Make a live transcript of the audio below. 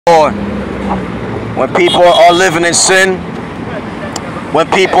Lord. When people are living in sin, when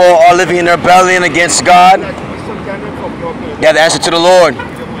people are living in rebellion against God, you have to answer to the Lord.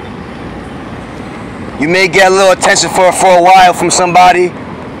 You may get a little attention for a while from somebody,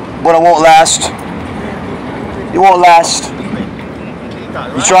 but it won't last. It won't last.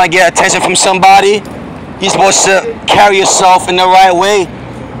 You try and get attention from somebody, you're supposed to carry yourself in the right way.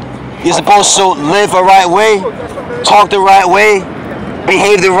 You're supposed to live the right way, talk the right way,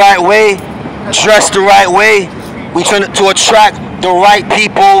 behave the right way, dress the right way. We try to attract the right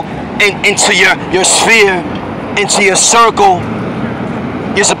people into your sphere, into your circle.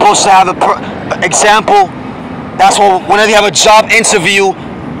 You're supposed to have an example. That's why whenever you have a job interview,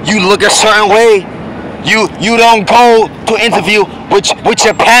 you look a certain way. You don't go to interview with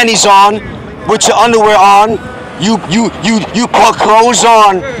your panties on, with your underwear on. You put clothes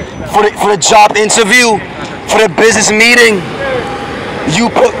on for the job interview, for the business meeting. You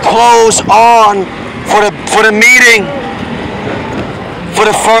put clothes on for the meeting, for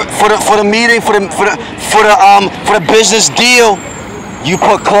the meeting, for the business deal. You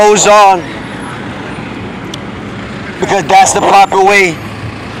put clothes on because that's the proper way.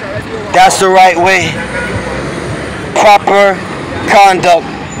 That's the right way. Proper conduct,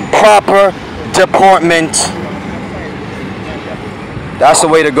 proper deportment. That's the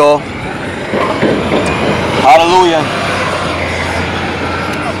way to go. Hallelujah.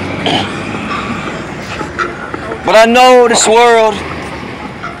 But I know this world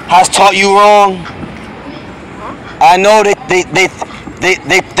has taught you wrong. I know they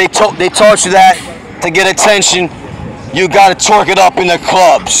taught you that to get attention, you gotta twerk it up in the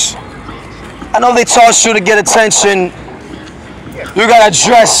clubs. I know they taught you to get attention, you gotta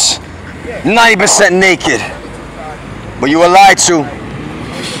dress 90% naked. But you were lied to.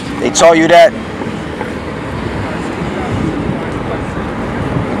 They taught you that.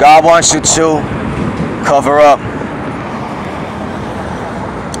 God wants you to cover up.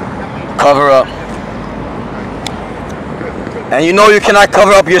 Cover up. And you know you cannot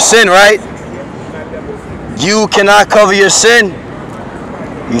cover up your sin, right? You cannot cover your sin.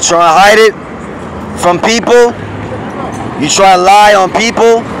 You try to hide it from people. You try to lie on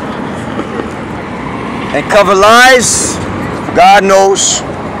people and cover lies. God knows.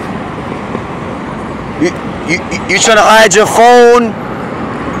 You try to hide your phone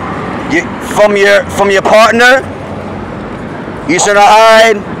from your partner. You try to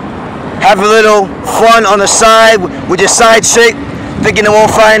hide, have a little fun on the side with your side chick, thinking they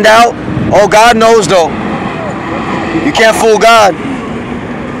won't find out. Oh, God knows though. You can't fool God.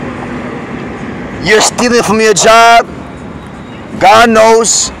 You're stealing from your job. God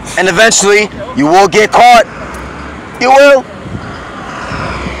knows, and eventually you will get caught. You will.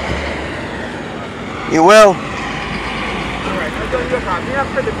 You will.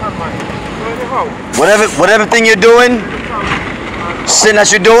 Whatever thing you're doing, sin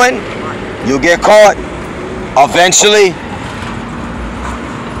that you're doing, you'll get caught. Eventually.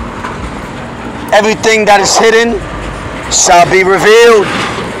 Everything that is hidden shall be revealed.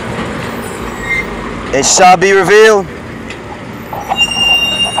 It shall be revealed.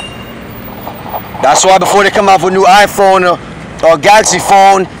 That's why before they come out with a new iPhone or Galaxy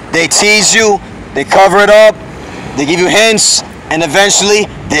phone, they tease you, they cover it up, they give you hints, and eventually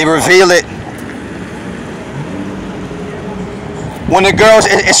they reveal it. When a girl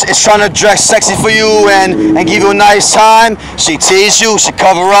is trying to dress sexy for you and give you a nice time, she teases you, she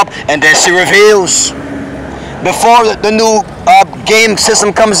cover up, and then she reveals. Before the new game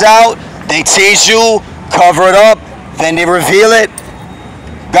system comes out, they tease you, cover it up, then they reveal it.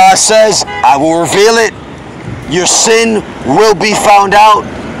 God says, I will reveal it. Your sin will be found out.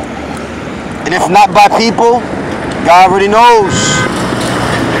 And if not by people, God already knows.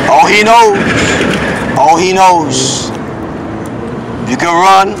 Oh, He knows. Oh, He knows. You can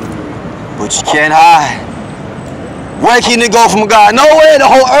run, but you can't hide. Where can you go from God? Nowhere. The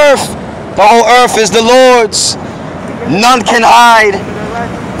whole earth is the Lord's. None can hide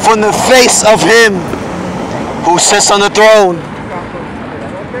from the face of Him who sits on the throne.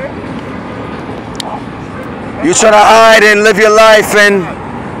 You try to hide and live your life and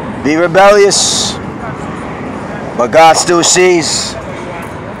be rebellious, but God still sees.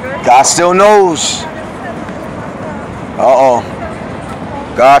 God still knows. Uh-oh.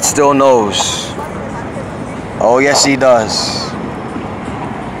 God still knows. Oh, yes, He does.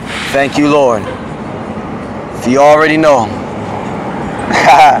 Thank you, Lord. If you already know.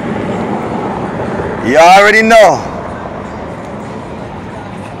 You already know.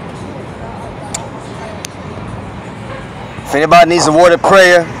 If anybody needs a word of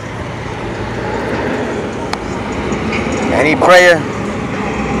prayer, any prayer,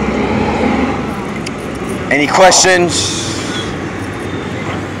 Any questions?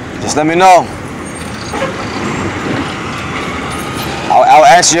 Just let me know. I'll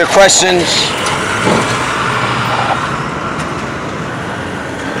answer your questions.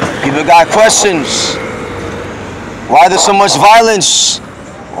 People got questions. Why there's so much violence?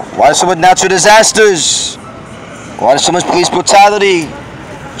 Why there's so much natural disasters? Why there's so much police brutality?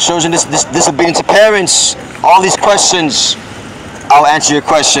 Children disobedient to parents? All these questions, I'll answer your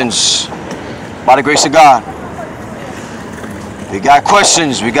questions. By the grace of God. We got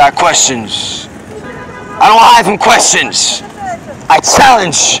questions. We got questions. I don't hide from questions. I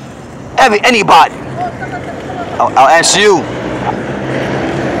challenge anybody. I'll answer you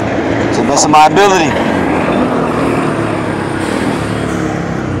to the best of my ability.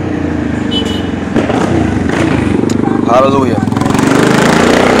 Hallelujah.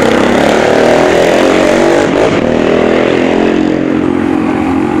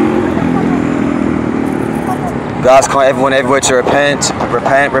 God's calling everyone everywhere to repent,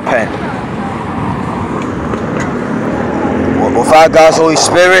 repent, repent. Without God's Holy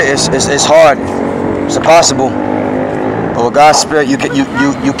Spirit, it's hard. It's impossible. But with God's Spirit, you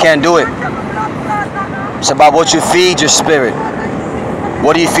can't do it. It's about what you feed your spirit.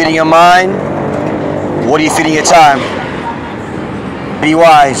 What are you feeding your mind? What are you feeding your time? Be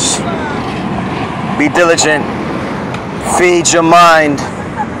wise. Be diligent. Feed your mind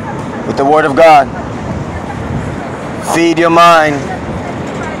with the Word of God. Feed your mind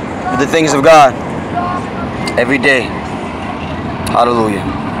with the things of God every day.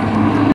 Hallelujah.